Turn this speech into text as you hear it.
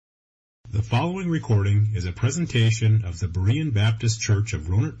The following recording is a presentation of the Berean Baptist Church of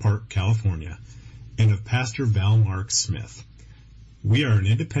Rohnert Park, California, and of Pastor Val Mark Smith. We are an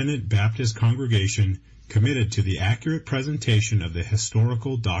independent Baptist congregation committed to the accurate presentation of the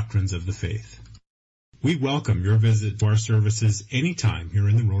historical doctrines of the faith. We welcome your visit to our services anytime here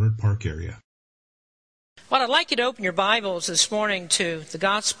in the Rohnert Park area. Well, I'd like you to open your Bibles this morning to the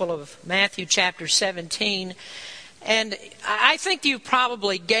Gospel of Matthew chapter 17. And I think you've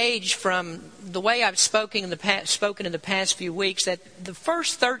probably gauged from the way I've spoken in the past few weeks that the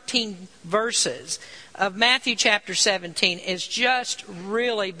first 13 verses of Matthew chapter 17 has just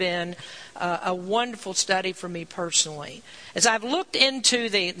really been a wonderful study for me personally. As I've looked into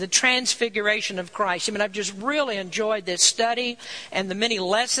the transfiguration of Christ, I've just really enjoyed this study and the many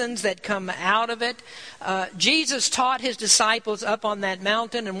lessons that come out of it. Jesus taught his disciples up on that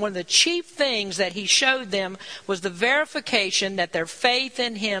mountain, and one of the chief things that he showed them was the verification that their faith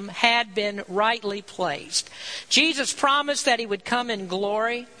in him had been rightly placed. Jesus promised that he would come in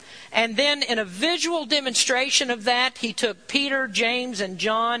glory. And then in a visual demonstration of that, he took Peter, James, and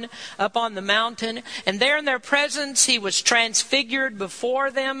John up on the mountain. And there in their presence, he was transfigured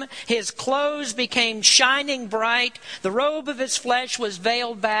before them. His clothes became shining bright. The robe of his flesh was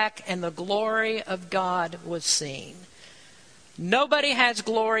veiled back, and the glory of God was seen. Nobody has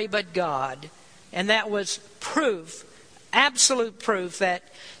glory but God. And that was proof, absolute proof, that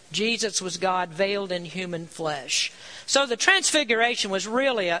Jesus was God veiled in human flesh. So the transfiguration was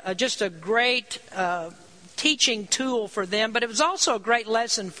really just a great teaching tool for them, but it was also a great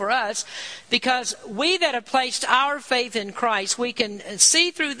lesson for us, because we that have placed our faith in Christ, we can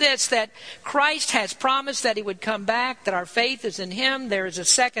see through this that Christ has promised that he would come back, that our faith is in him. There is a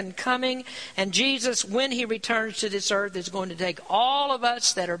second coming, and Jesus, when he returns to this earth, is going to take all of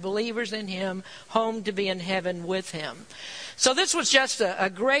us that are believers in him home to be in heaven with him. So this was just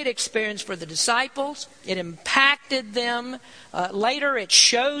a great experience for the disciples. It impacted them. Later it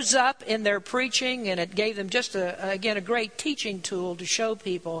shows up in their preaching, and it gave them just, a great teaching tool to show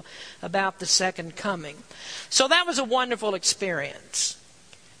people about the second coming. So that was a wonderful experience.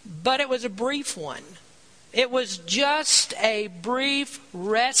 But it was a brief one. It was just a brief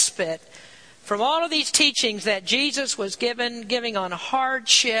respite from all of these teachings that Jesus was giving on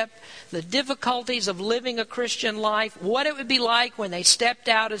hardship, the difficulties of living a Christian life, what it would be like when they stepped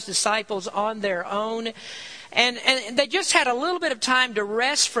out as disciples on their own. And they just had a little bit of time to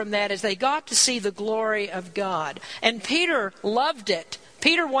rest from that as they got to see the glory of God. And Peter loved it.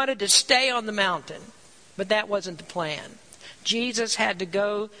 Peter wanted to stay on the mountain, but that wasn't the plan. Jesus had to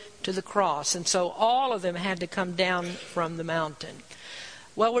go to the cross, and so all of them had to come down from the mountain.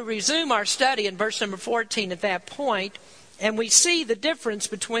 Well, we resume our study in verse number 14 at that point, and we see the difference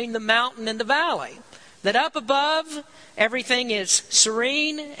between the mountain and the valley. That up above, everything is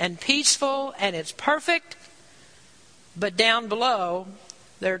serene and peaceful and it's perfect, but down below,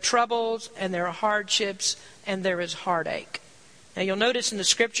 there are troubles and there are hardships and there is heartache. Now you'll notice in the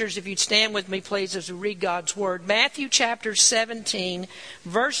scriptures, if you'd stand with me please as we read God's Word, Matthew chapter 17,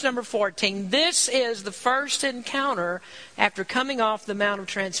 verse number 14. This is the first encounter after coming off the Mount of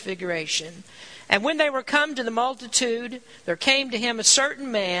Transfiguration. And when they were come to the multitude, there came to him a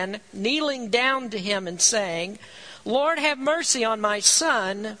certain man, kneeling down to him and saying, Lord, have mercy on my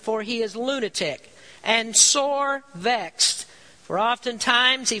son, for he is lunatic and sore vexed. For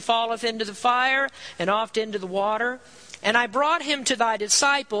oftentimes he falleth into the fire and oft into the water. And I brought him to thy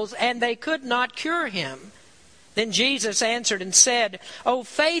disciples, and they could not cure him. Then Jesus answered and said, O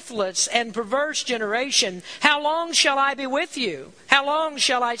faithless and perverse generation, how long shall I be with you? How long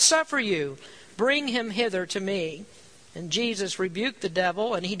shall I suffer you? Bring him hither to me. And Jesus rebuked the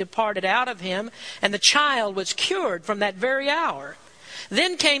devil, and he departed out of him, and the child was cured from that very hour.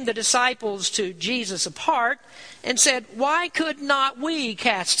 Then came the disciples to Jesus apart, and said, Why could not we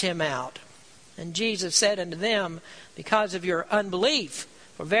cast him out? And Jesus said unto them, Because of your unbelief.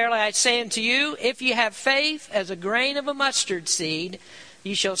 For verily I say unto you, if ye have faith as a grain of a mustard seed,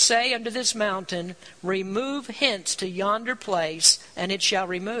 ye shall say unto this mountain, Remove hence to yonder place, and it shall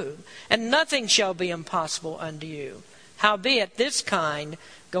remove. And nothing shall be impossible unto you. Howbeit this kind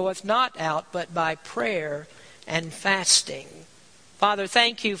goeth not out but by prayer and fasting. Father,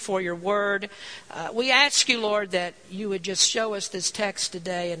 thank you for your word. We ask you, Lord, that you would just show us this text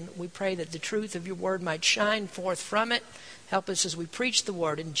today, and we pray that the truth of your word might shine forth from it. Help us as we preach the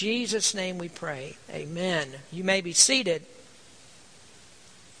word. In Jesus' name we pray. Amen. You may be seated.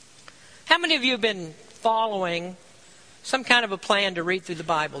 How many of you have been following some kind of a plan to read through the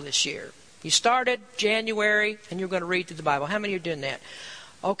Bible this year? You started January, and you're going to read through the Bible. How many are doing that?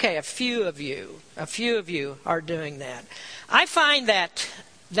 Okay, a few of you are doing that. I find that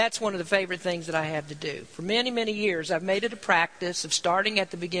That's one of the favorite things that I have to do. For many, many years, I've made it a practice of starting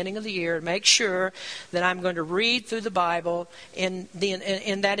at the beginning of the year to make sure that I'm going to read through the Bible in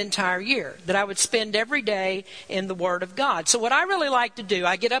that entire year, that I would spend every day in the Word of God. So what I really like to do,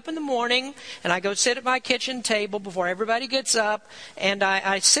 I get up in the morning and I go sit at my kitchen table before everybody gets up, and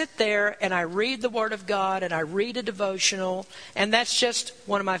I sit there and I read the Word of God and I read a devotional, and that's just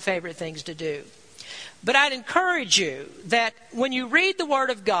one of my favorite things to do. But I'd encourage you that when you read the Word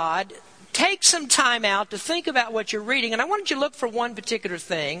of God, take some time out to think about what you're reading. And I want you to look for one particular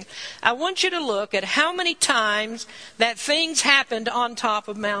thing. I want you to look at how many times that things happened on top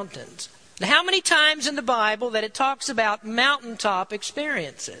of mountains. How many times in the Bible that it talks about mountaintop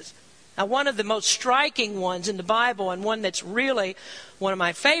experiences. Now, one of the most striking ones in the Bible, and one that's really one of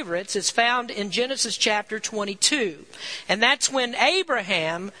my favorites, is found in Genesis chapter 22. And that's when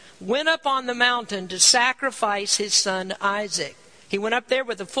Abraham went up on the mountain to sacrifice his son Isaac. He went up there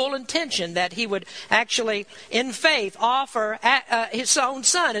with the full intention that he would actually, in faith, offer his own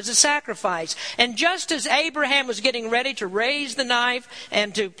son as a sacrifice. And just as Abraham was getting ready to raise the knife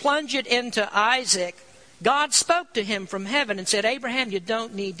and to plunge it into Isaac, God spoke to him from heaven and said, Abraham, you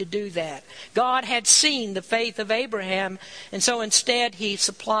don't need to do that. God had seen the faith of Abraham, and so instead he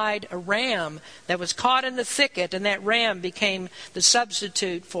supplied a ram that was caught in the thicket, and that ram became the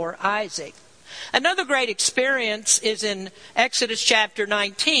substitute for Isaac. Another great experience is in Exodus chapter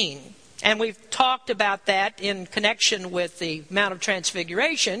 19. And we've talked about that in connection with the Mount of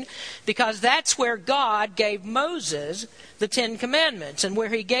Transfiguration, because that's where God gave Moses the Ten Commandments and where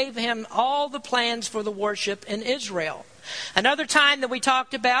he gave him all the plans for the worship in Israel. Another time that we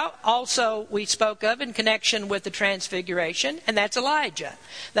talked about, also we spoke of in connection with the Transfiguration, and that's Elijah.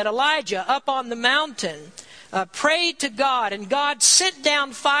 That Elijah, up on the mountain, prayed to God, and God sent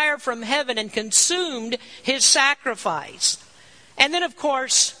down fire from heaven and consumed his sacrifice. And then, of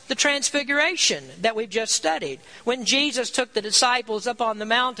course, the Transfiguration that we've just studied, when Jesus took the disciples up on the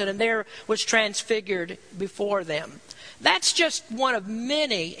mountain and there was transfigured before them. That's just one of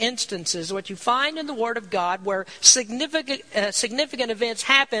many instances what you find in the Word of God where significant events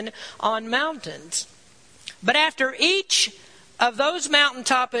happen on mountains. But after each of those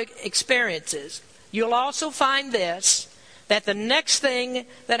mountaintop experiences, you'll also find this, that the next thing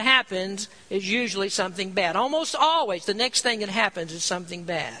that happens is usually something bad. Almost always the next thing that happens is something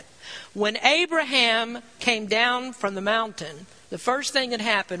bad. When Abraham came down from the mountain, the first thing that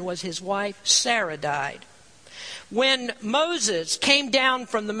happened was his wife Sarah died. When Moses came down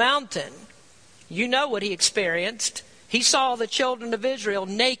from the mountain, you know what he experienced. He saw the children of Israel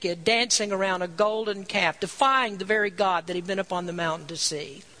naked, dancing around a golden calf, defying the very God that he'd been up on the mountain to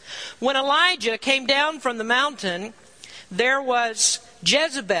see. When Elijah came down from the mountain, there was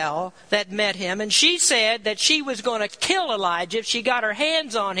Jezebel that met him, and she said that she was going to kill Elijah if she got her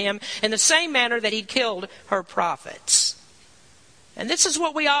hands on him in the same manner that he killed her prophets. And this is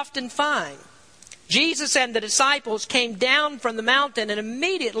what we often find. Jesus and the disciples came down from the mountain, and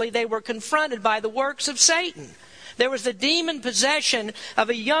immediately they were confronted by the works of Satan. There was the demon possession of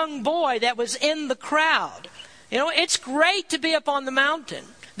a young boy that was in the crowd. You know, it's great to be up on the mountain.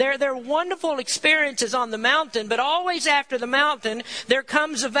 There are wonderful experiences on the mountain, but always after the mountain, there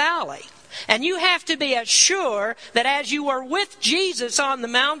comes a valley. And you have to be assured that as you are with Jesus on the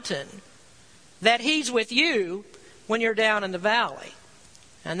mountain, that He's with you when you're down in the valley.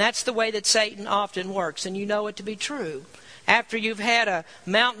 And that's the way that Satan often works, and you know it to be true. After you've had a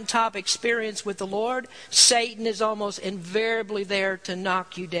mountaintop experience with the Lord, Satan is almost invariably there to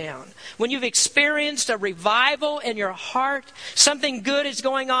knock you down. When you've experienced a revival in your heart, something good is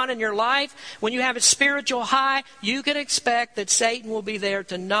going on in your life, when you have a spiritual high, you can expect that Satan will be there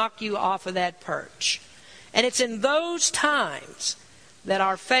to knock you off of that perch. And it's in those times that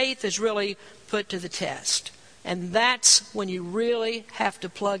our faith is really put to the test. And that's when you really have to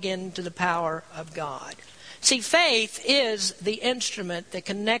plug into the power of God. See, faith is the instrument that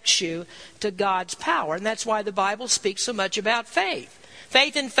connects you to God's power. And that's why the Bible speaks so much about faith.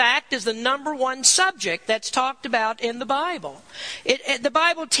 Faith, in fact, is the number one subject that's talked about in the Bible. The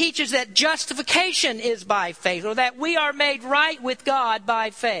Bible teaches that justification is by faith, or that we are made right with God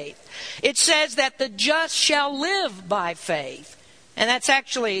by faith. It says that the just shall live by faith. And there's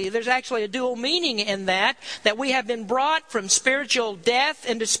actually a dual meaning in that we have been brought from spiritual death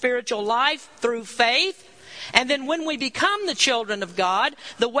into spiritual life through faith. And then when we become the children of God,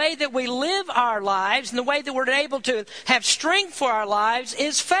 the way that we live our lives and the way that we're able to have strength for our lives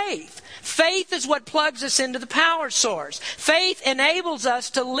is faith. Faith is what plugs us into the power source. Faith enables us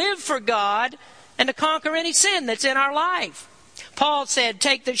to live for God and to conquer any sin that's in our life. Paul said,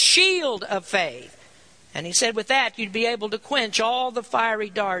 take the shield of faith. And he said with that, you'd be able to quench all the fiery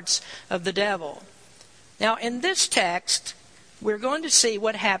darts of the devil. Now, in this text, we're going to see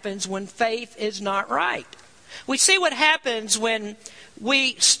what happens when faith is not right. We see what happens when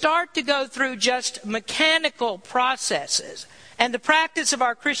we start to go through just mechanical processes. And the practice of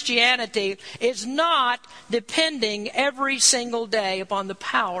our Christianity is not depending every single day upon the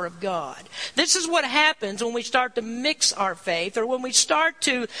power of God. This is what happens when we start to mix our faith, or when we start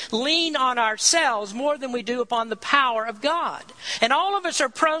to lean on ourselves more than we do upon the power of God. And all of us are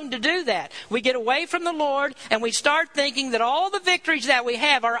prone to do that. We get away from the Lord and we start thinking that all the victories that we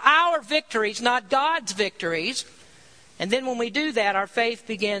have are our victories, not God's victories. And then when we do that, our faith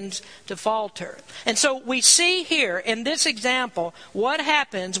begins to falter. And so we see here in this example what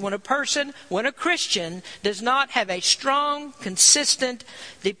happens when a Christian does not have a strong, consistent,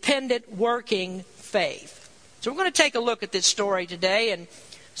 dependent, working faith. So we're going to take a look at this story today and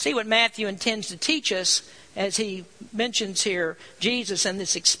see what Matthew intends to teach us as he mentions here Jesus and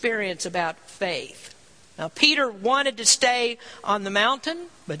this experience about faith. Now, Peter wanted to stay on the mountain,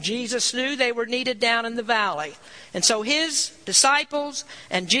 but Jesus knew they were needed down in the valley. And so his disciples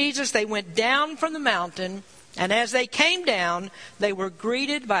and Jesus, they went down from the mountain, and as they came down, they were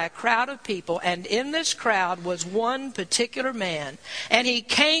greeted by a crowd of people. And in this crowd was one particular man, and he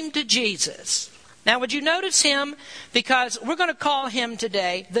came to Jesus. Now, would you notice him? Because we're going to call him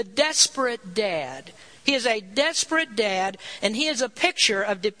today the desperate dad. He is a desperate dad, and he is a picture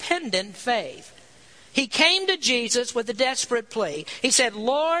of dependent faith. He came to Jesus with a desperate plea. He said,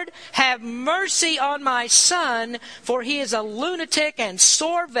 "Lord, have mercy on my son, for he is a lunatic and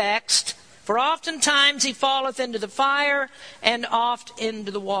sore vexed, for oftentimes he falleth into the fire and oft into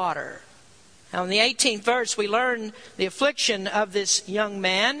the water." Now in the 18th verse we learn the affliction of this young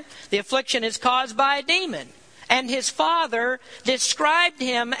man. The affliction is caused by a demon. And his father described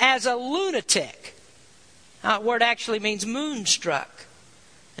him as a lunatic. Now, the word actually means moonstruck.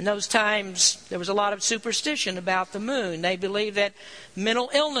 In those times, there was a lot of superstition about the moon. They believed that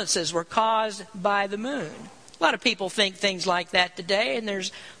mental illnesses were caused by the moon. A lot of people think things like that today, and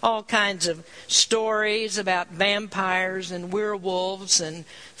there's all kinds of stories about vampires and werewolves and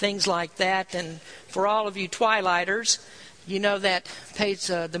things like that. And for all of you Twilighters, you know that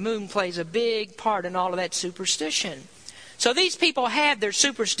the moon plays a big part in all of that superstition. So these people had their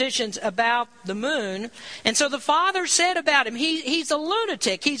superstitions about the moon. And so the father said about him, he's a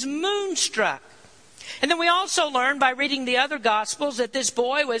lunatic. He's moonstruck. And then we also learn by reading the other Gospels that this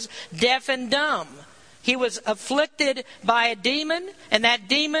boy was deaf and dumb. He was afflicted by a demon, and that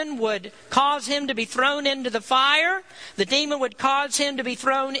demon would cause him to be thrown into the fire. The demon would cause him to be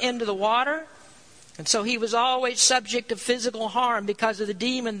thrown into the water. And so he was always subject to physical harm because of the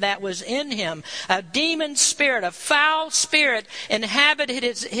demon that was in him. A demon spirit, a foul spirit inhabited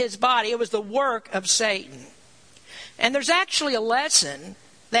his body. It was the work of Satan. And there's actually a lesson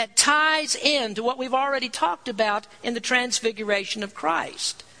that ties into what we've already talked about in the transfiguration of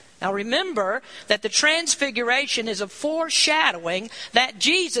Christ. Now remember that the transfiguration is a foreshadowing that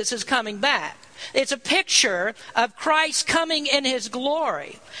Jesus is coming back. It's a picture of Christ coming in His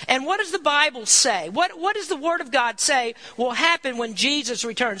glory. And what does the Bible say? What does the Word of God say will happen when Jesus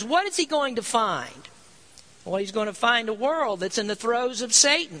returns? What is He going to find? Well, He's going to find a world that's in the throes of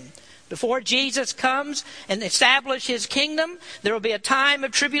Satan. Before Jesus comes and establishes His kingdom, there will be a time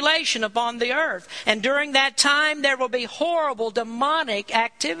of tribulation upon the earth. And during that time, there will be horrible demonic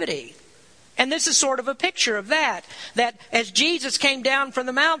activity. And this is sort of a picture of that as Jesus came down from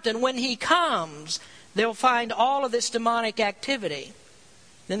the mountain, when He comes, they'll find all of this demonic activity.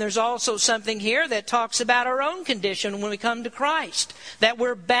 Then there's also something here that talks about our own condition when we come to Christ, that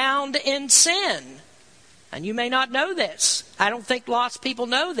we're bound in sin. And you may not know this. I don't think lost people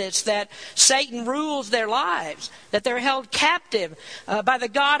know this, that Satan rules their lives, that they're held captive by the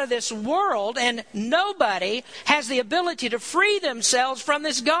god of this world, and nobody has the ability to free themselves from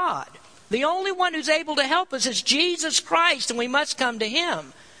this god. The only one who's able to help us is Jesus Christ, and we must come to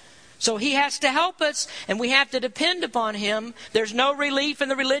Him. So He has to help us, and we have to depend upon Him. There's no relief in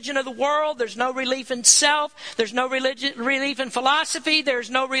the religion of the world. There's no relief in self. There's no relief in philosophy. There's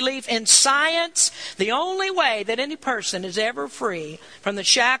no relief in science. The only way that any person is ever free from the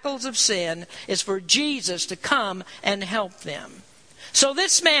shackles of sin is for Jesus to come and help them. So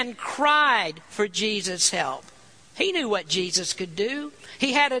this man cried for Jesus' help. He knew what Jesus could do.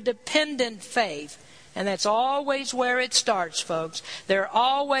 He had a dependent faith. And that's always where it starts, folks. There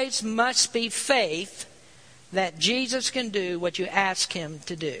always must be faith that Jesus can do what you ask Him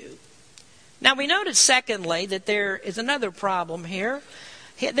to do. Now we notice, secondly, that there is another problem here.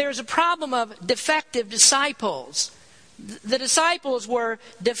 There's a problem of defective disciples. the disciples were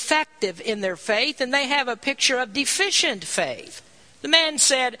defective in their faith, and they have a picture of deficient faith. The man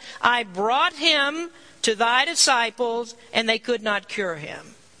said, I brought him to thy disciples, and they could not cure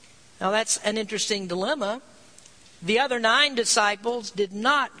him. Now that's an interesting dilemma. The other 9 disciples did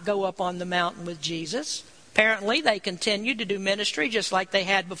not go up on the mountain with Jesus. Apparently, they continued to do ministry just like they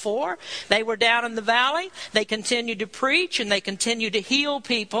had before. They were down in the valley. They continued to preach, and they continued to heal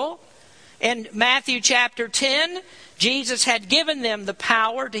people. In Matthew chapter 10, Jesus had given them the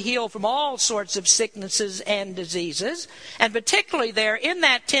power to heal from all sorts of sicknesses and diseases. And particularly there in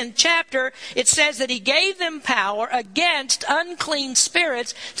that 10th chapter, it says that he gave them power against unclean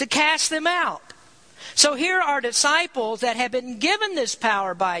spirits to cast them out. So here are disciples that have been given this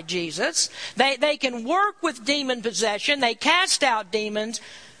power by Jesus. They can work with demon possession. They cast out demons.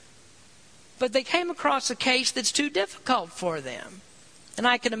 But they came across a case that's too difficult for them. And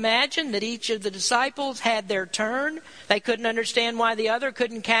I can imagine that each of the disciples had their turn. They couldn't understand why the other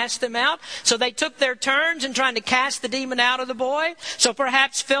couldn't cast them out. So they took their turns in trying to cast the demon out of the boy. So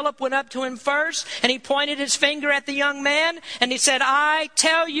perhaps Philip went up to him first, and he pointed his finger at the young man, and he said, I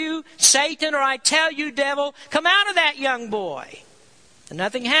tell you, Satan, or I tell you, devil, come out of that young boy. And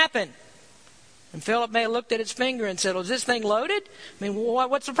nothing happened. And Philip may have looked at his finger and said, well, is this thing loaded? I mean,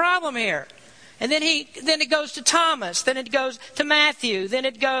 what's the problem here? And then it goes to Thomas, then it goes to Matthew, then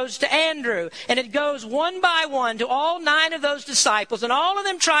it goes to Andrew, and it goes one by one to all 9 of those disciples, and all of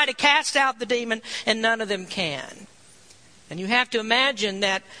them try to cast out the demon, and none of them can. And you have to imagine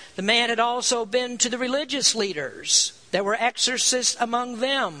that the man had also been to the religious leaders. There were exorcists among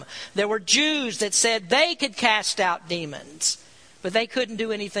them. There were Jews that said they could cast out demons, but they couldn't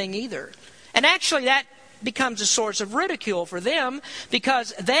do anything either. And actually that becomes a source of ridicule for them,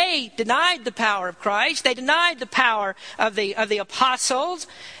 because they denied the power of Christ. They denied the power of the apostles.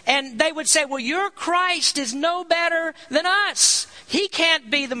 And they would say, well, your Christ is no better than us. He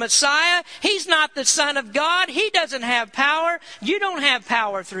can't be the Messiah. He's not the Son of God. He doesn't have power. You don't have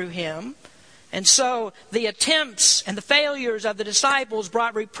power through him. And so the attempts and the failures of the disciples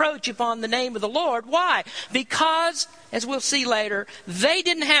brought reproach upon the name of the Lord. Why? Because, as we'll see later, they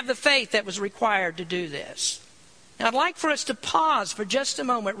didn't have the faith that was required to do this. Now, I'd like for us to pause for just a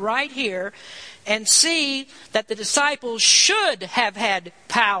moment right here and see that the disciples should have had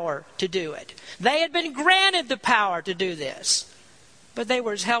power to do it. They had been granted the power to do this. But they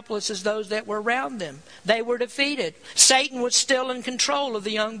were as helpless as those that were around them. They were defeated. Satan was still in control of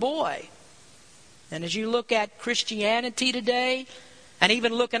the young boy. And as you look at Christianity today, and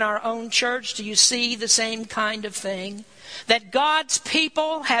even look in our own church, do you see the same kind of thing? That God's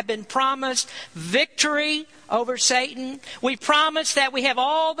people have been promised victory over Satan. We promised that we have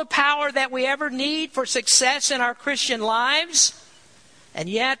all the power that we ever need for success in our Christian lives. And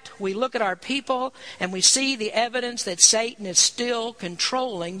yet we look at our people and we see the evidence that Satan is still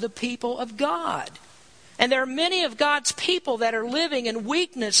controlling the people of God. And there are many of God's people that are living in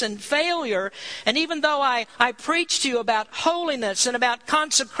weakness and failure. And even though I preach to you about holiness and about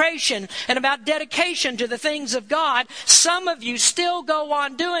consecration and about dedication to the things of God, some of you still go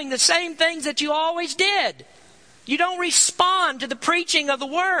on doing the same things that you always did. You don't respond to the preaching of the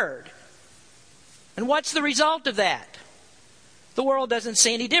Word. And what's the result of that? The world doesn't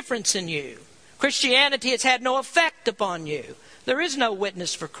see any difference in you. Christianity has had no effect upon you. There is no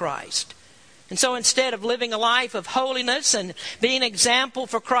witness for Christ. And so instead of living a life of holiness and being an example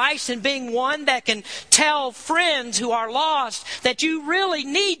for Christ and being one that can tell friends who are lost that you really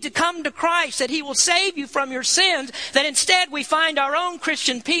need to come to Christ, that He will save you from your sins, that instead we find our own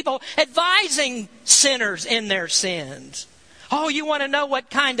Christian people advising sinners in their sins. Oh, you want to know what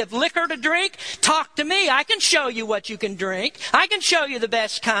kind of liquor to drink? Talk to me. I can show you what you can drink. I can show you the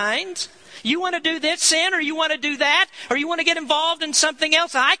best kinds. You want to do this sin, or you want to do that, or you want to get involved in something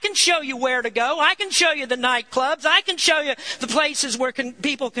else? I can show you where to go. I can show you the nightclubs. I can show you the places where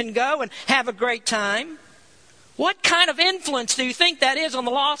people can go and have a great time. What kind of influence do you think that is on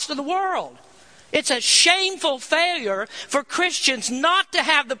the lost of the world? It's a shameful failure for Christians not to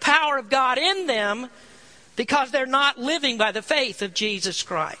have the power of God in them because they're not living by the faith of Jesus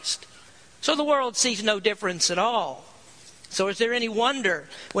Christ. So the world sees no difference at all. So is there any wonder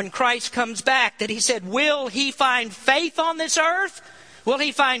when Christ comes back that He said, will He find faith on this earth? Will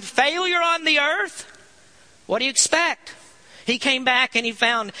He find failure on the earth? What do you expect? He came back and He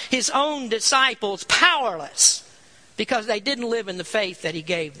found His own disciples powerless because they didn't live in the faith that He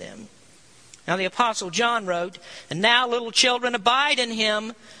gave them. Now the Apostle John wrote, "And now, little children, abide in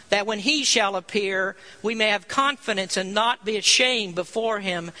him, that when he shall appear, we may have confidence and not be ashamed before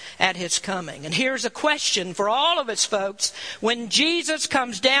him at his coming." And here's a question for all of us, folks. When Jesus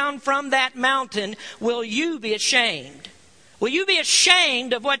comes down from that mountain, will you be ashamed? Will you be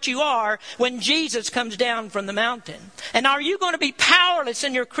ashamed of what you are when Jesus comes down from the mountain? And are you going to be powerless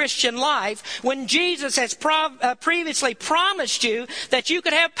in your Christian life when Jesus has previously promised you that you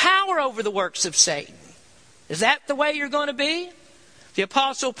could have power over the works of Satan? Is that the way you're going to be? The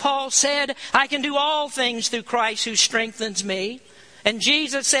Apostle Paul said, "I can do all things through Christ who strengthens me." And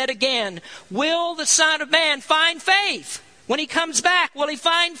Jesus said again, "Will the Son of Man find faith? When he comes back, will he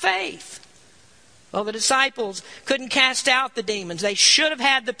find faith?" Well, the disciples couldn't cast out the demons. They should have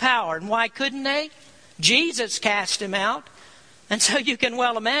had the power. And why couldn't they? Jesus cast him out. And so you can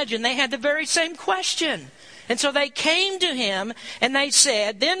well imagine they had the very same question. And so they came to him and they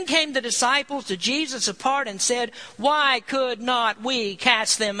said, then came the disciples to Jesus apart and said, "Why could not we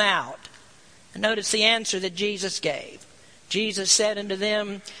cast them out?" And notice the answer that Jesus gave. Jesus said unto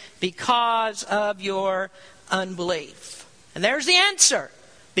them, "Because of your unbelief." And there's the answer.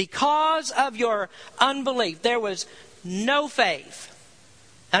 Because of your unbelief. There was no faith.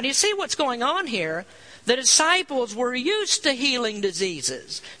 Now, do you see what's going on here? The disciples were used to healing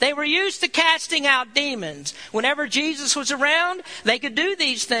diseases. They were used to casting out demons. Whenever Jesus was around, they could do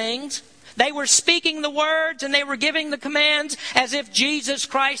these things. They were speaking the words and they were giving the commands as if Jesus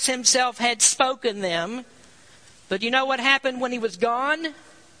Christ himself had spoken them. But you know what happened when he was gone?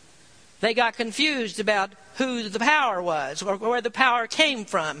 They got confused about who the power was or where the power came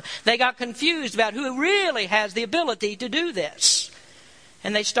from. They got confused about who really has the ability to do this.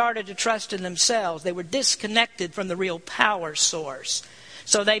 And they started to trust in themselves. They were disconnected from the real power source.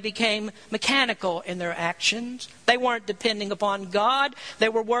 So they became mechanical in their actions. They weren't depending upon God. They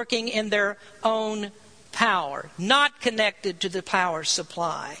were working in their own power, not connected to the power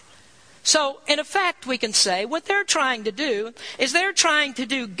supply. So, in effect, we can say what they're trying to do is they're trying to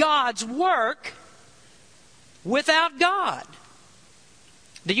do God's work without God.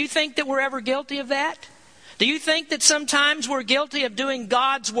 Do you think that we're ever guilty of that? Do you think that sometimes we're guilty of doing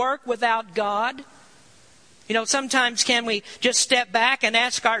God's work without God? You know, sometimes can we just step back and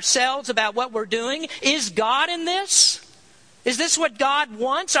ask ourselves about what we're doing? Is God in this? Is this what God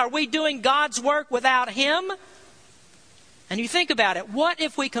wants? Are we doing God's work without Him? And you think about it, what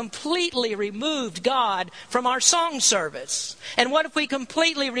if we completely removed God from our song service? And what if we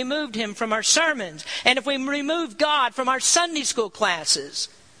completely removed Him from our sermons? And if we removed God from our Sunday school classes?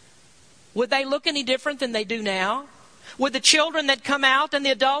 Would they look any different than they do now? Would the children that come out and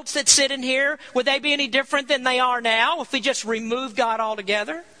the adults that sit in here, would they be any different than they are now if we just remove God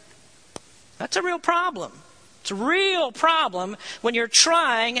altogether? That's a real problem. It's a real problem when you're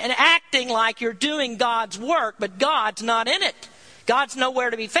trying and acting like you're doing God's work, but God's not in it. God's nowhere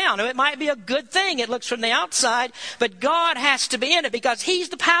to be found. It might be a good thing, it looks from the outside, but God has to be in it because He's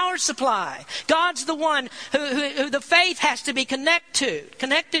the power supply. God's the one who the faith has to be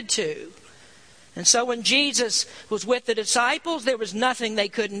connected to. And so when Jesus was with the disciples, there was nothing they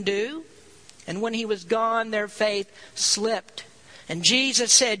couldn't do. And when He was gone, their faith slipped. And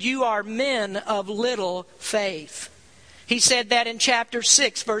Jesus said, "You are men of little faith." He said that in chapter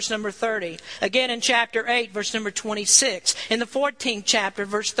 6, verse number 30. Again in chapter 8, verse number 26. In the 14th chapter,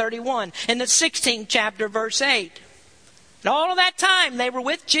 verse 31. In the 16th chapter, verse 8. And all of that time they were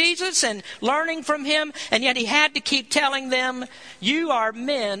with Jesus and learning from Him. And yet He had to keep telling them, "You are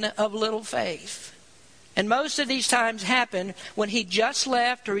men of little faith." And most of these times happen when He just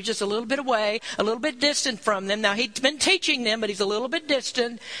left or He's just a little bit away, a little bit distant from them. Now He's been teaching them, but He's a little bit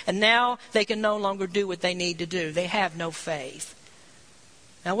distant. And now they can no longer do what they need to do. They have no faith.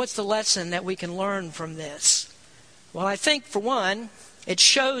 Now what's the lesson that we can learn from this? Well, I think for one, it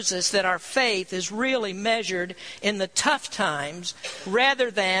shows us that our faith is really measured in the tough times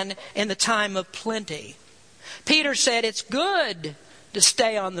rather than in the time of plenty. Peter said it's good to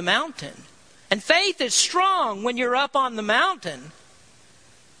stay on the mountain. And faith is strong when you're up on the mountain.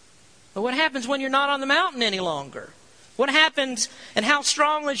 But what happens when you're not on the mountain any longer? What happens and how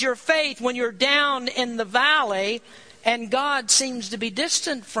strong is your faith when you're down in the valley and God seems to be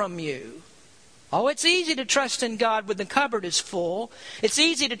distant from you? Oh, it's easy to trust in God when the cupboard is full. It's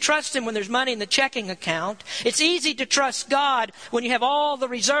easy to trust Him when there's money in the checking account. It's easy to trust God when you have all the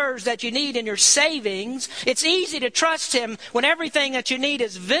reserves that you need in your savings. It's easy to trust Him when everything that you need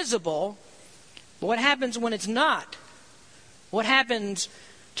is visible. But what happens when it's not? What happens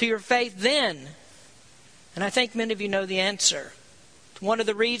to your faith then? And I think many of you know the answer. One of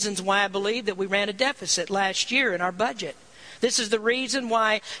the reasons why I believe that we ran a deficit last year in our budget. This is the reason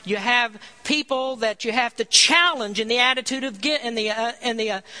why you have people that you have to challenge in the attitude of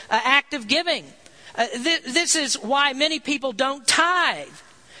act of giving. This is why many people don't tithe.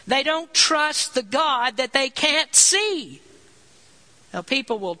 They don't trust the God that they can't see. Now,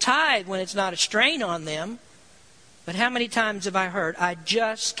 people will tithe when it's not a strain on them. But how many times have I heard, I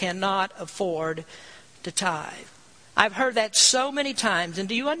just cannot afford to tithe? I've heard that so many times. And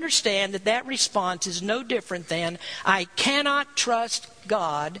do you understand that that response is no different than, I cannot trust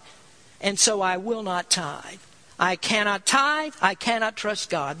God, and so I will not tithe. I cannot tithe, I cannot trust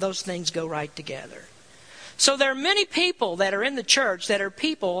God. Those things go right together. So there are many people that are in the church that are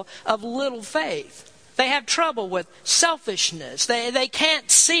people of little faith. They have trouble with selfishness. They can't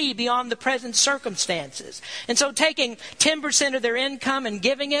see beyond the present circumstances. And so taking 10% of their income and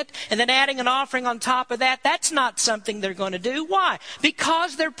giving it, and then adding an offering on top of that, that's not something they're going to do. Why?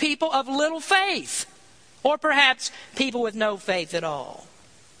 Because they're people of little faith. Or perhaps people with no faith at all.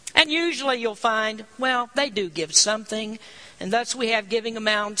 And usually you'll find, well, they do give something. And thus we have giving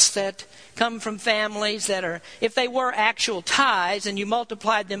amounts that come from families that are, if they were actual tithes and you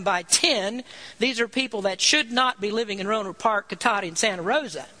multiplied them by 10, these are people that should not be living in Rohnert Park, Cotati, and Santa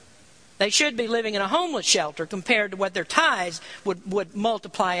Rosa. They should be living in a homeless shelter compared to what their tithes would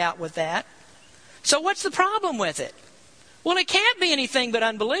multiply out with that. So what's the problem with it? Well, it can't be anything but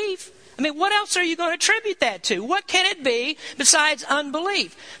unbelief. I mean, what else are you going to attribute that to? What can it be besides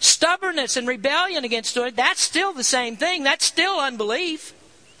unbelief? Stubbornness and rebellion against it, that's still the same thing. That's still unbelief.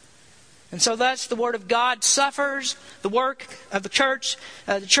 And so thus the Word of God suffers. The work of the church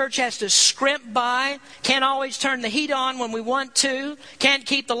has to scrimp by. Can't always turn the heat on when we want to. Can't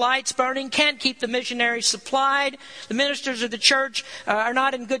keep the lights burning. Can't keep the missionaries supplied. The ministers of the church are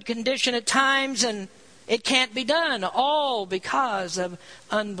not in good condition at times, and it can't be done, all because of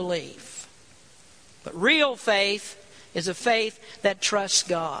unbelief. But real faith is a faith that trusts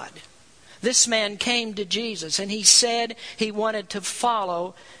God. This man came to Jesus and he said he wanted to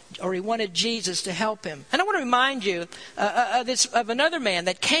follow, or he wanted Jesus to help him. And I want to remind you of another man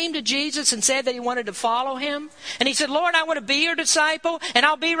that came to Jesus and said that he wanted to follow him. And he said, Lord, I want to be your disciple and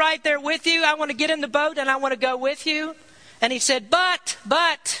I'll be right there with you. I want to get in the boat and I want to go with you. And he said, but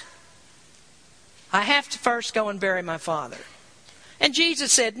I have to first go and bury my father. And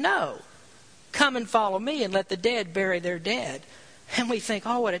Jesus said, no, come and follow me and let the dead bury their dead. And we think,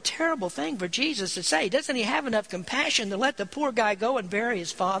 oh, what a terrible thing for Jesus to say. Doesn't he have enough compassion to let the poor guy go and bury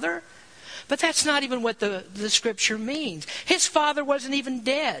his father? But that's not even what the scripture means. His father wasn't even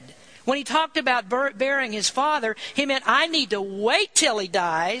dead. When he talked about burying his father, he meant, I need to wait till he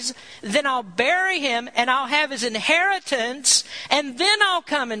dies, then I'll bury him and I'll have his inheritance, and then I'll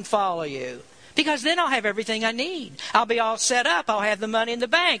come and follow you. Because then I'll have everything I need. I'll be all set up. I'll have the money in the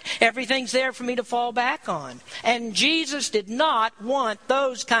bank. Everything's there for me to fall back on. And Jesus did not want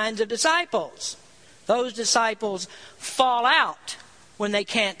those kinds of disciples. Those disciples fall out when they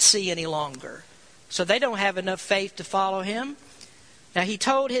can't see any longer. So they don't have enough faith to follow him. Now he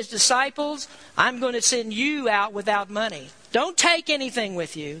told his disciples, I'm going to send you out without money. Don't take anything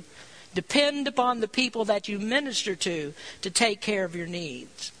with you. Depend upon the people that you minister to take care of your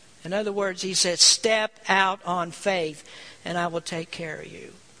needs. In other words, he says, step out on faith and I will take care of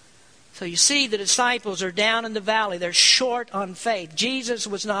you. So you see, the disciples are down in the valley. They're short on faith. Jesus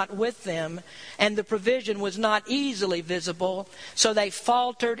was not with them and the provision was not easily visible. So they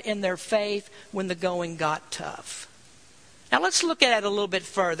faltered in their faith when the going got tough. Now let's look at it a little bit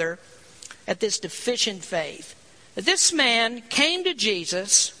further at this deficient faith. This man came to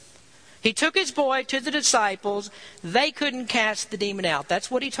Jesus. He took his boy to the disciples. They couldn't cast the demon out. That's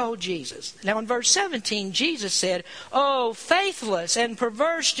what he told Jesus. Now in verse 17, Jesus said, "Oh, faithless and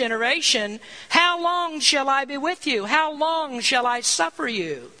perverse generation, how long shall I be with you? How long shall I suffer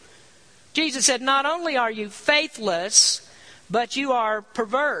you?" Jesus said, not only are you faithless, but you are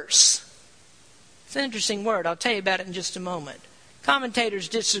perverse. It's an interesting word. I'll tell you about it in just a moment. Commentators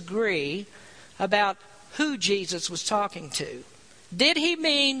disagree about who Jesus was talking to. Did he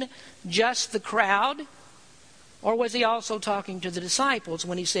mean just the crowd? Or was he also talking to the disciples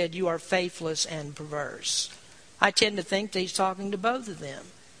when he said, you are faithless and perverse? I tend to think that he's talking to both of them.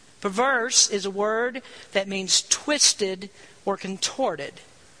 Perverse is a word that means twisted or contorted.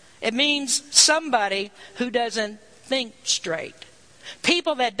 It means somebody who doesn't think straight.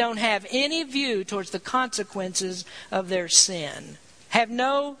 People that don't have any view towards the consequences of their sin. Have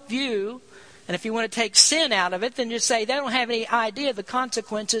no view. And if you want to take sin out of it, then just say they don't have any idea of the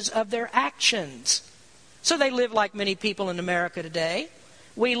consequences of their actions. So they live like many people in America today.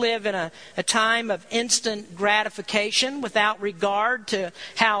 We live in a time of instant gratification without regard to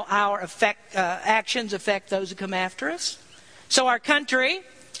how our actions affect those who come after us. So our country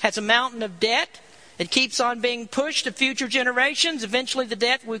has a mountain of debt. It keeps on being pushed to future generations. Eventually the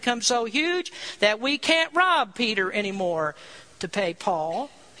debt will become so huge that we can't rob Peter anymore to pay Paul.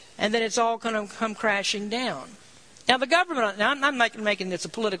 And then it's all going to come crashing down. Now the government, now I'm not making this a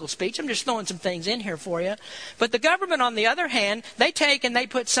political speech, I'm just throwing some things in here for you. But the government, on the other hand, they take and they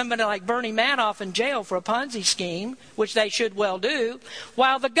put somebody like Bernie Madoff in jail for a Ponzi scheme, which they should well do,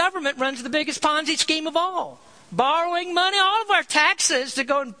 while the government runs the biggest Ponzi scheme of all. Borrowing money, all of our taxes to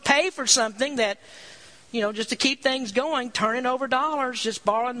go and pay for something that, just to keep things going, turning over dollars, just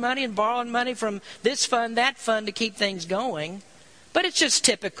borrowing money from this fund, that fund to keep things going. But it's just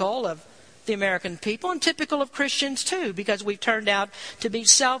typical of the American people and typical of Christians too, because we've turned out to be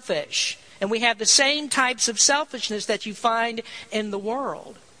selfish. And we have the same types of selfishness that you find in the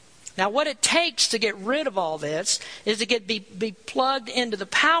world. Now what it takes to get rid of all this is to be plugged into the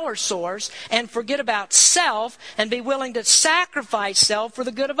power source and forget about self and be willing to sacrifice self for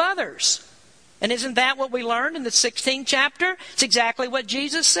the good of others. And isn't that what we learned in the 16th chapter? It's exactly what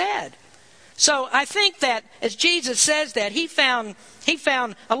Jesus said. So I think that as Jesus says that, he found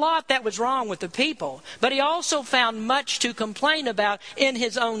a lot that was wrong with the people, but he also found much to complain about in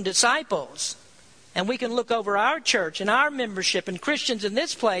his own disciples. And we can look over our church and our membership and Christians in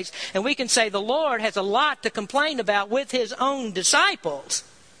this place, and we can say the Lord has a lot to complain about with his own disciples.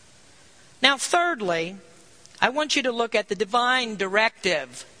 Now, thirdly, I want you to look at the divine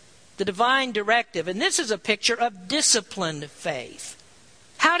directive. The divine directive. And this is a picture of disciplined faith.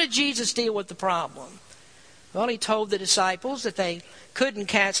 How did Jesus deal with the problem? Well, he told the disciples that they couldn't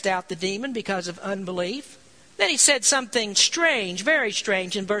cast out the demon because of unbelief. Then he said something strange, very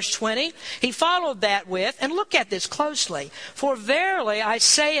strange in verse 20. He followed that with, and look at this closely. For verily I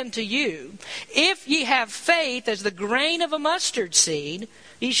say unto you, if ye have faith as the grain of a mustard seed,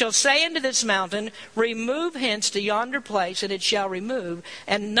 ye shall say unto this mountain, remove hence to yonder place, and it shall remove,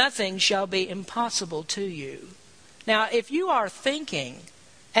 and nothing shall be impossible to you. Now, if you are thinking,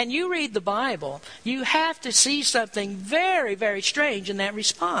 and you read the Bible, you have to see something very, very strange in that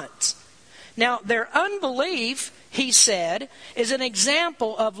response. Now, their unbelief, he said, is an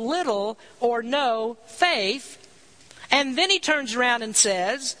example of little or no faith. And then he turns around and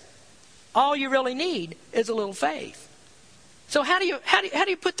says, all you really need is a little faith. So how do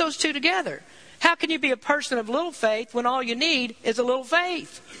you put those two together? How can you be a person of little faith when all you need is a little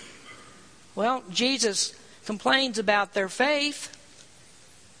faith? Well, Jesus complains about their faith.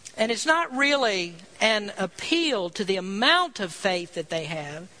 And it's not really an appeal to the amount of faith that they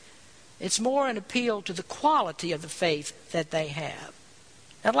have. It's more an appeal to the quality of the faith that they have.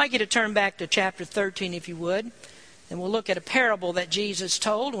 I'd like you to turn back to chapter 13 if you would. And we'll look at a parable that Jesus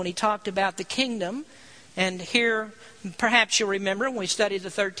told when he talked about the kingdom. And here, perhaps you'll remember, when we studied the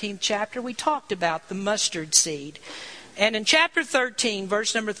 13th chapter, we talked about the mustard seed. And in chapter 13,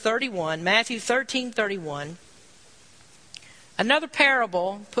 verse number 31, Matthew 13:31, another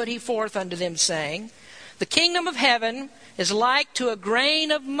parable put he forth unto them, saying, the kingdom of heaven is like to a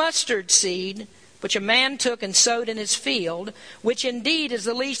grain of mustard seed, which a man took and sowed in his field, which indeed is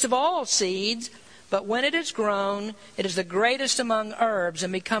the least of all seeds, but when it is grown, it is the greatest among herbs,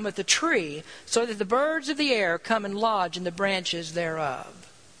 and becometh a tree, so that the birds of the air come and lodge in the branches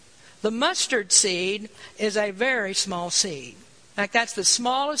thereof. The mustard seed is a very small seed. In fact, that's the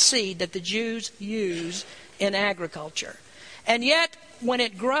smallest seed that the Jews use in agriculture. And yet, when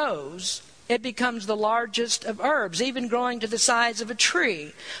it grows, it becomes the largest of herbs, even growing to the size of a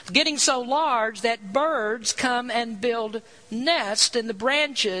tree, getting so large that birds come and build nests in the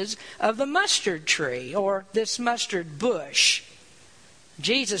branches of the mustard tree, or this mustard bush.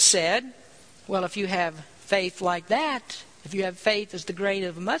 Jesus said, well, if you have faith like that, if you have faith as the grain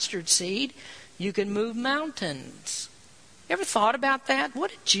of a mustard seed, you can move mountains. You ever thought about that?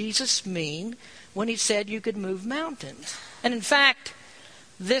 What did Jesus mean when he said you could move mountains? And in fact,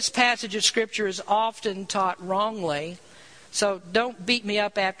 this passage of Scripture is often taught wrongly, so don't beat me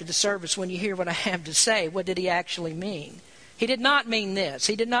up after the service when you hear what I have to say. What did he actually mean? He did not mean this.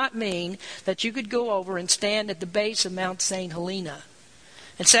 He did not mean that you could go over and stand at the base of Mount St. Helena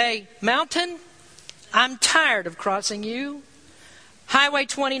and say, mountain, I'm tired of crossing you. Highway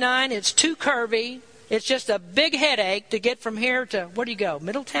 29, it's too curvy. It's just a big headache to get from here to, where do you go?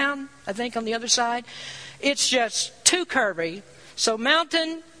 Middletown, I think, on the other side. It's just too curvy. So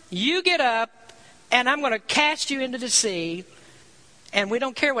mountain, you get up, and I'm going to cast you into the sea. And we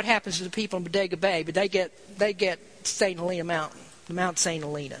don't care what happens to the people in Bodega Bay, but they get St. Helena Mountain, Mount St.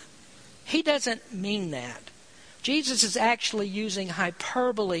 Helena. He doesn't mean that. Jesus is actually using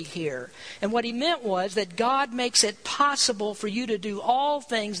hyperbole here. And what he meant was that God makes it possible for you to do all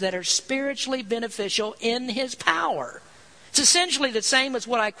things that are spiritually beneficial in his power. It's essentially the same as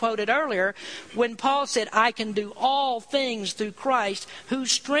what I quoted earlier when Paul said, I can do all things through Christ who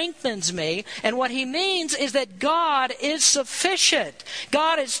strengthens me. And what he means is that God is sufficient.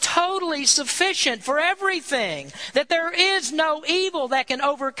 God is totally sufficient for everything. That there is no evil that can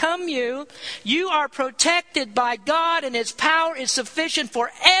overcome you. You are protected by God, and His power is sufficient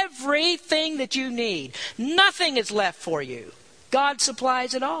for everything that you need. Nothing is left for you. God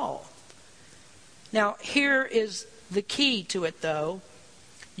supplies it all. Now, here is the key to it, though.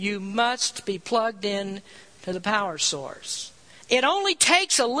 You must be plugged in to the power source. It only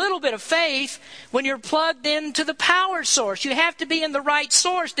takes a little bit of faith when you're plugged into the power source. You have to be in the right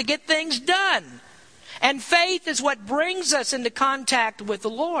source to get things done. And faith is what brings us into contact with the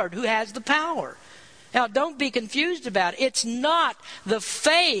Lord, who has the power. Now, don't be confused about it. It's not the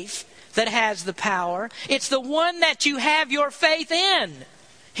faith that has the power. It's the one that you have your faith in.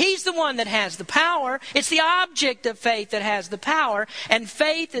 He's the one that has the power. It's the object of faith that has the power. And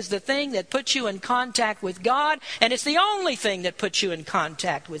faith is the thing that puts you in contact with God. And it's the only thing that puts you in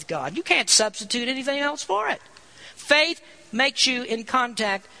contact with God. You can't substitute anything else for it. Faith makes you in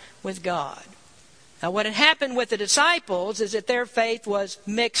contact with God. Now, what had happened with the disciples is that their faith was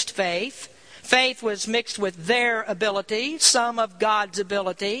mixed faith. Faith was mixed with their ability, some of God's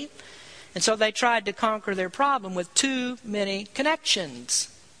ability. And so they tried to conquer their problem with too many connections.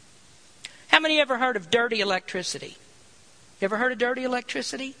 How many ever heard of dirty electricity? You ever heard of dirty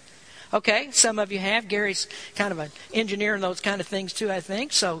electricity? Okay, some of you have. Gary's kind of an engineer in those kind of things too, I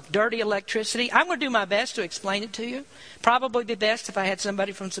think. So, dirty electricity. I'm going to do my best to explain it to you. Probably be best if I had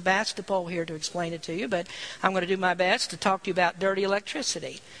somebody from Sebastopol here to explain it to you, but I'm going to do my best to talk to you about dirty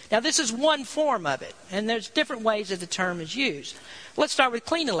electricity. Now, this is one form of it, and there's different ways that the term is used. Let's start with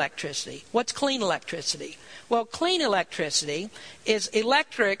clean electricity. What's clean electricity? Well, clean electricity is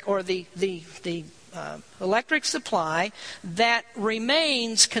electric, or the electric supply that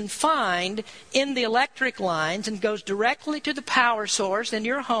remains confined in the electric lines and goes directly to the power source in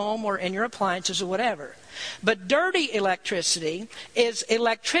your home or in your appliances or whatever. But dirty electricity is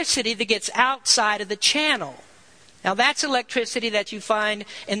electricity that gets outside of the channel. Now, that's electricity that you find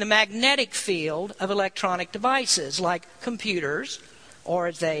in the magnetic field of electronic devices like computers, or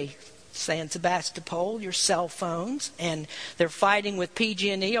as they say in Sebastopol, your cell phones, and they're fighting with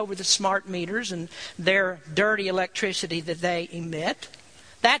PG&E over the smart meters and their dirty electricity that they emit.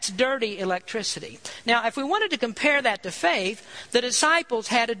 That's dirty electricity. Now, if we wanted to compare that to faith, the disciples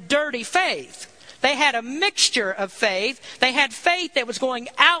had a dirty faith. They had a mixture of faith. They had faith that was going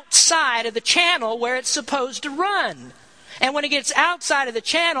outside of the channel where it's supposed to run. And when it gets outside of the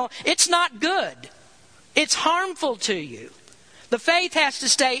channel, it's not good. It's harmful to you. The faith has to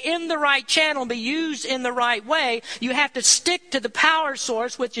stay in the right channel and be used in the right way. You have to stick to the power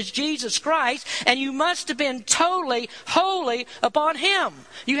source, which is Jesus Christ, and you must depend totally, wholly upon Him.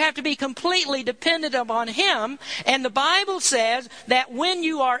 You have to be completely dependent upon Him. And the Bible says that when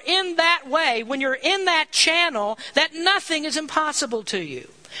you are in that way, when you're in that channel, that nothing is impossible to you.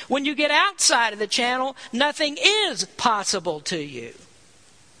 When you get outside of the channel, nothing is possible to you.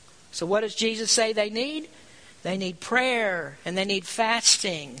 So what does Jesus say they need? They need prayer, and they need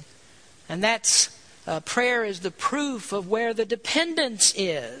fasting. And that's prayer is the proof of where the dependence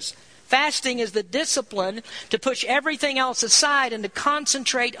is. Fasting is the discipline to push everything else aside and to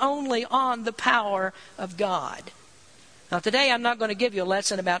concentrate only on the power of God. Now, today I'm not going to give you a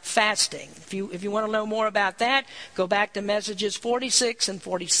lesson about fasting. If you want to know more about that, go back to messages 46 and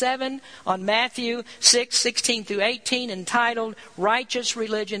 47 on Matthew 6, 16 through 18, entitled Righteous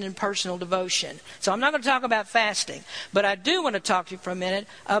Religion and Personal Devotion. So I'm not going to talk about fasting, but I do want to talk to you for a minute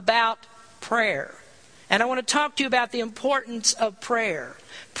about prayer. And I want to talk to you about the importance of prayer.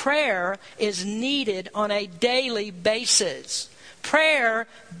 Prayer is needed on a daily basis. Prayer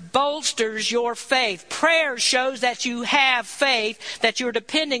bolsters your faith. Prayer shows that you have faith, that you're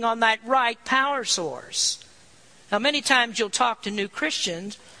depending on that right power source. Now, many times you'll talk to new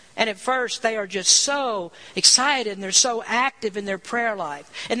Christians, and at first they are just so excited and they're so active in their prayer life.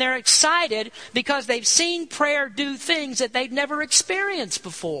 And they're excited because they've seen prayer do things that they've never experienced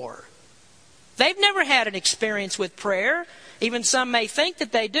before. They've never had an experience with prayer. Even some may think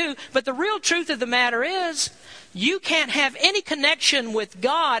that they do. But the real truth of the matter is, you can't have any connection with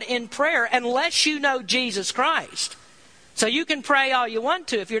God in prayer unless you know Jesus Christ. So you can pray all you want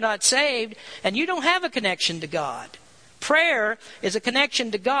to if you're not saved, and you don't have a connection to God. Prayer is a connection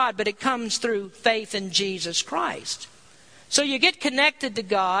to God, but it comes through faith in Jesus Christ. So you get connected to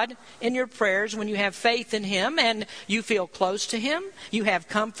God in your prayers when you have faith in Him and you feel close to Him. You have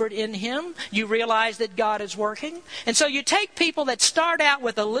comfort in Him. You realize that God is working. And so you take people that start out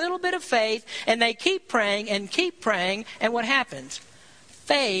with a little bit of faith and they keep praying, and what happens?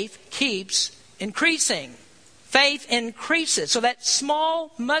 Faith keeps increasing. Faith increases. So that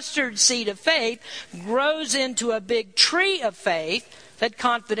small mustard seed of faith grows into a big tree of faith that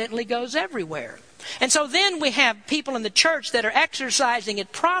confidently goes everywhere. And so then we have people in the church that are exercising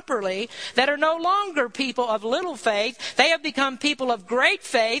it properly, that are no longer people of little faith. They have become people of great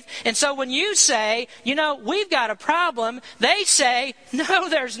faith. And so when you say, we've got a problem, they say, no,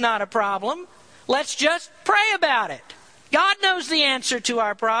 there's not a problem. Let's just pray about it. God knows the answer to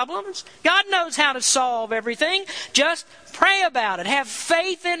our problems. God knows how to solve everything. Just pray about it. Have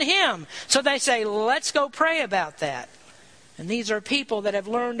faith in Him. So they say, let's go pray about that. And these are people that have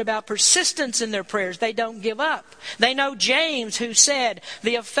learned about persistence in their prayers. They don't give up. They know James, who said,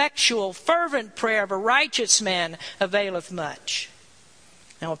 the effectual, fervent prayer of a righteous man availeth much.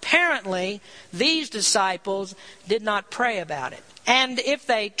 Now apparently, these disciples did not pray about it. And if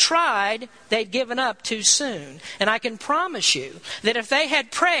they tried, they'd given up too soon. And I can promise you that if they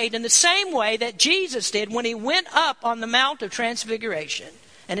had prayed in the same way that Jesus did when He went up on the Mount of Transfiguration,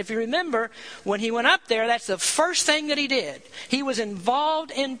 and if you remember, when He went up there, that's the first thing that He did. He was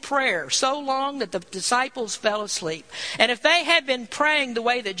involved in prayer so long that the disciples fell asleep. And if they had been praying the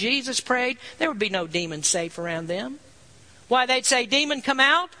way that Jesus prayed, there would be no demon safe around them. Why, they'd say, demon, come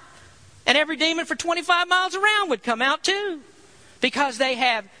out. And every demon for 25 miles around would come out too. Because they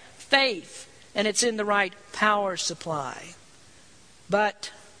have faith and it's in the right power supply.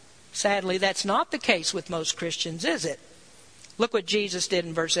 But sadly, that's not the case with most Christians, is it? Look what Jesus did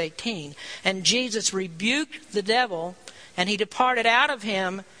in verse 18. And Jesus rebuked the devil, and he departed out of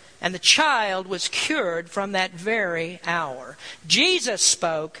him, and the child was cured from that very hour. Jesus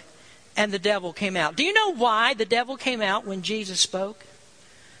spoke, and the devil came out. Do you know why the devil came out when Jesus spoke?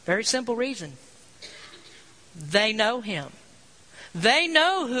 Very simple reason. They know Him. They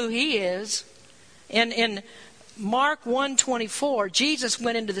know who He is. In Mark 1:24, Jesus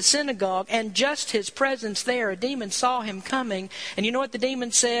went into the synagogue, and just His presence there, a demon saw Him coming. And you know what the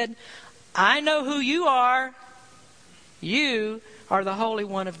demon said? I know who you are. You are the Holy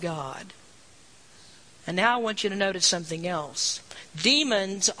One of God. And now I want you to notice something else.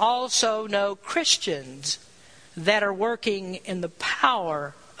 Demons also know Christians that are working in the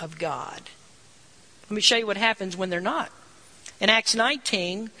power of God. Let me show you what happens when they're not. In Acts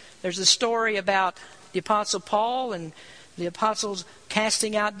 19, there's a story about the Apostle Paul and the apostles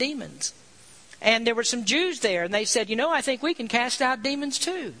casting out demons. And there were some Jews there, and they said, I think we can cast out demons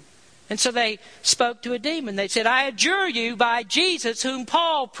too. And so they spoke to a demon. They said, I adjure you by Jesus whom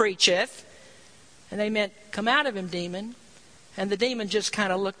Paul preacheth. And they meant, come out of him, demon. And the demon just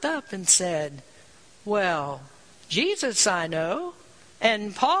kind of looked up and said, well, Jesus I know,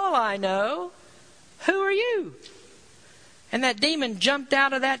 and Paul I know. Who are you? And that demon jumped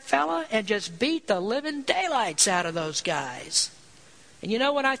out of that fella and just beat the living daylights out of those guys. And you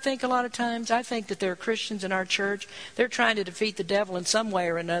know what I think a lot of times? I think that there are Christians in our church, they're trying to defeat the devil in some way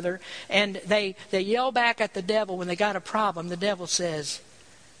or another, and they yell back at the devil when they got a problem. The devil says,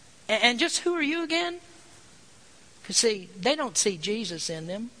 and just who are you again? Because see, they don't see Jesus in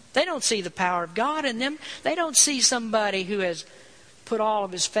them. They don't see the power of God in them. They don't see somebody who has put all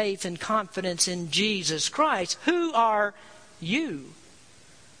of his faith and confidence in Jesus Christ. Who are you?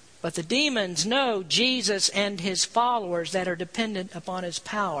 But the demons know Jesus and His followers that are dependent upon His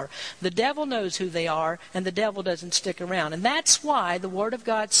power. The devil knows who they are, and the devil doesn't stick around. And that's why the Word of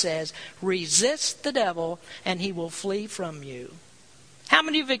God says, resist the devil and he will flee from you. How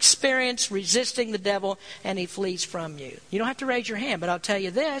many of you have experienced resisting the devil and he flees from you? You don't have to raise your hand, but I'll tell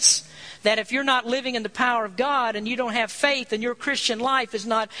you this, that if you're not living in the power of God and you don't have faith and your Christian life is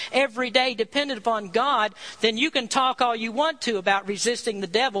not every day dependent upon God, then you can talk all you want to about resisting the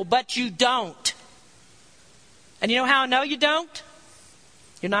devil, but you don't. And you know how I know you don't?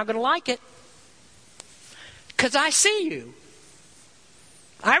 You're not going to like it. Because I see you.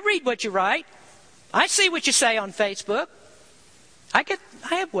 I read what you write. I see what you say on Facebook. I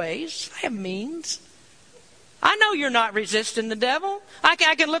have ways. I have means. I know you're not resisting the devil. I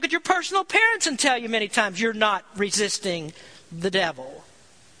can look at your personal appearance and tell you many times you're not resisting the devil.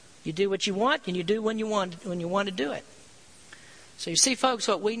 You do what you want, and you do when you want to do it. So you see, folks,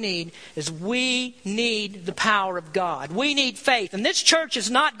 what we need is we need the power of God. We need faith. And this church is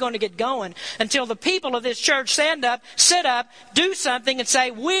not going to get going until the people of this church stand up, sit up, do something and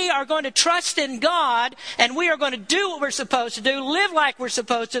say, we are going to trust in God and we are going to do what we're supposed to do, live like we're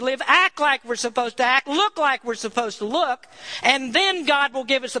supposed to live, act like we're supposed to act, look like we're supposed to look, and then God will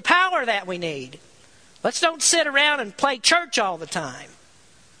give us the power that we need. Let's don't sit around and play church all the time.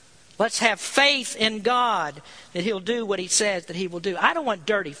 Let's have faith in God that He'll do what He says that He will do. I don't want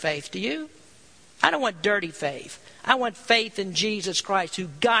dirty faith, do you? I don't want dirty faith. I want faith in Jesus Christ who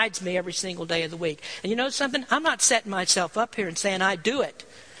guides me every single day of the week. And you know something? I'm not setting myself up here and saying I do it,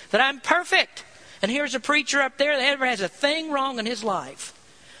 that I'm perfect. And here's a preacher up there that never has a thing wrong in his life.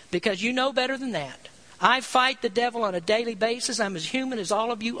 Because you know better than that. I fight the devil on a daily basis. I'm as human as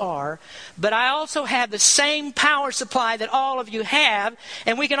all of you are. But I also have the same power supply that all of you have.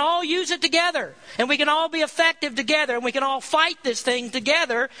 And we can all use it together. And we can all be effective together. And we can all fight this thing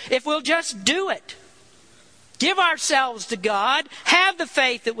together if we'll just do it. Give ourselves to God. Have the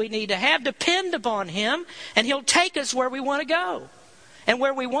faith that we need to have. Depend upon Him. And He'll take us where we want to go. And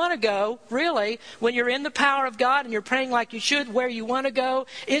where we want to go, really, when you're in the power of God and you're praying like you should, where you want to go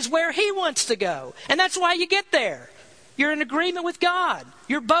is where He wants to go. And that's why you get there. You're in agreement with God.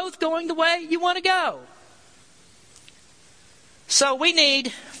 You're both going the way you want to go. So we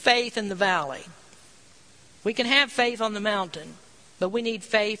need faith in the valley. We can have faith on the mountain, but we need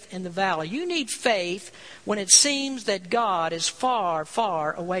faith in the valley. You need faith when it seems that God is far,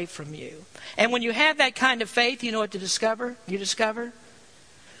 far away from you. And when you have that kind of faith, you know what to discover? You discover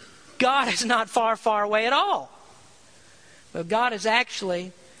God is not far, far away at all. But God is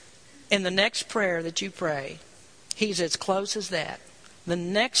actually in the next prayer that you pray. He's as close as that. The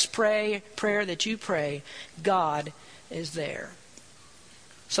next prayer that you pray, God is there.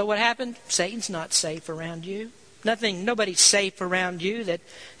 So what happened? Satan's not safe around you. Nobody's safe around you that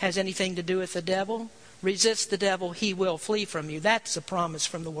has anything to do with the devil. Resist the devil, he will flee from you. That's a promise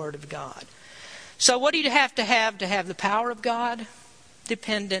from the Word of God. So what do you have to have the power of God?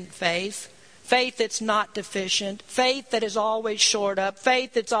 Dependent faith. Faith that's not deficient. Faith that is always shored up.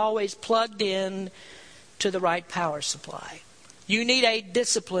 Faith that's always plugged in to the right power supply. You need a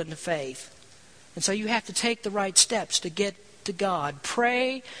disciplined faith. And so you have to take the right steps to get to God.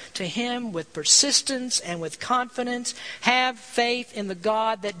 Pray to Him with persistence and with confidence. Have faith in the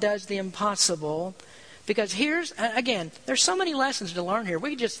God that does the impossible. Because again, there's so many lessons to learn here.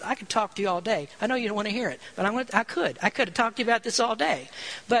 I could talk to you all day. I know you don't want to hear it, but I could have talked to you about this all day.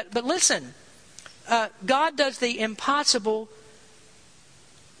 But listen, God does the impossible,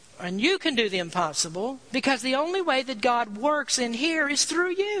 and you can do the impossible, because the only way that God works in here is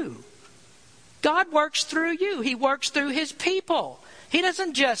through you. God works through you. He works through His people. He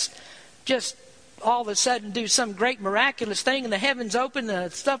doesn't just all of a sudden do some great miraculous thing and the heavens open, the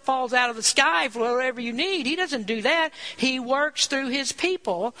stuff falls out of the sky for whatever you need. He doesn't do that. He works through His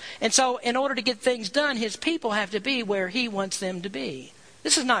people. And so in order to get things done, His people have to be where He wants them to be.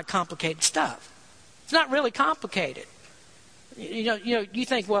 This is not complicated stuff. It's not really complicated. You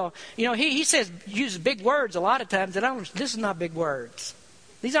think, well, he says, uses big words a lot of times. This is not big words.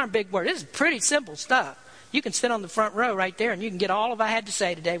 These aren't big words. This is pretty simple stuff. You can sit on the front row right there and you can get all of I had to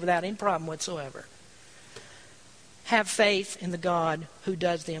say today without any problem whatsoever. Have faith in the God who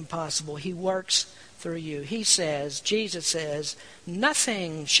does the impossible. He works through you. Jesus says,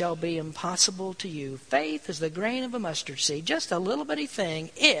 nothing shall be impossible to you. Faith is the grain of a mustard seed, just a little bitty thing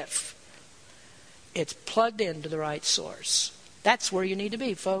if it's plugged into the right source. That's where you need to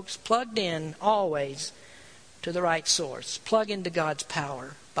be, folks. Plugged in always to the right source. Plug into God's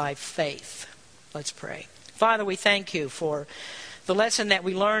power by faith. Let's pray. Father, we thank You for the lesson that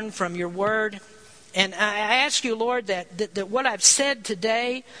we learned from Your Word. And I ask You, Lord, that what I've said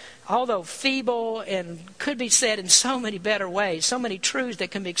today, although feeble and could be said in so many better ways, so many truths that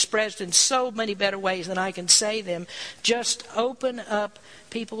can be expressed in so many better ways than I can say them, just open up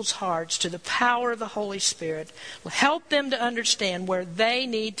people's hearts to the power of the Holy Spirit. Help them to understand where they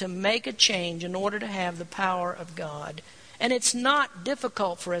need to make a change in order to have the power of God. And it's not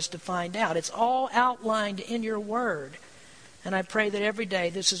difficult for us to find out. It's all outlined in Your Word. And I pray that every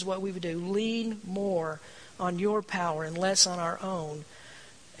day this is what we would do. Lean more on Your power and less on our own.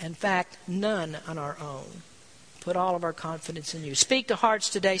 In fact, none on our own. Put all of our confidence in You. Speak to hearts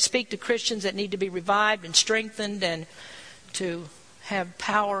today. Speak to Christians that need to be revived and strengthened and to have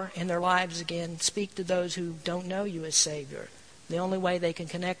power in their lives again. Speak to those who don't know You as Savior. The only way they can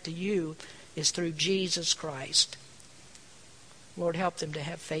connect to You is through Jesus Christ. Lord, help them to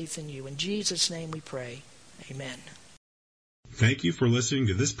have faith in You. In Jesus' name we pray. Amen. Thank you for listening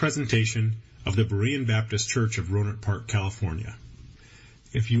to this presentation of the Berean Baptist Church of Rohnert Park, California.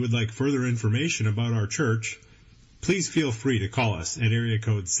 If you would like further information about our church, please feel free to call us at area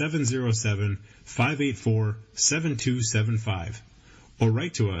code 707-584-7275 or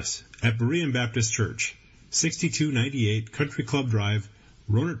write to us at Berean Baptist Church, 6298 Country Club Drive,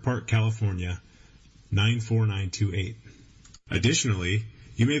 Rohnert Park, California, 94928. Additionally,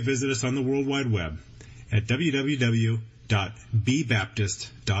 you may visit us on the World Wide Web at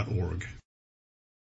www.bbaptist.org.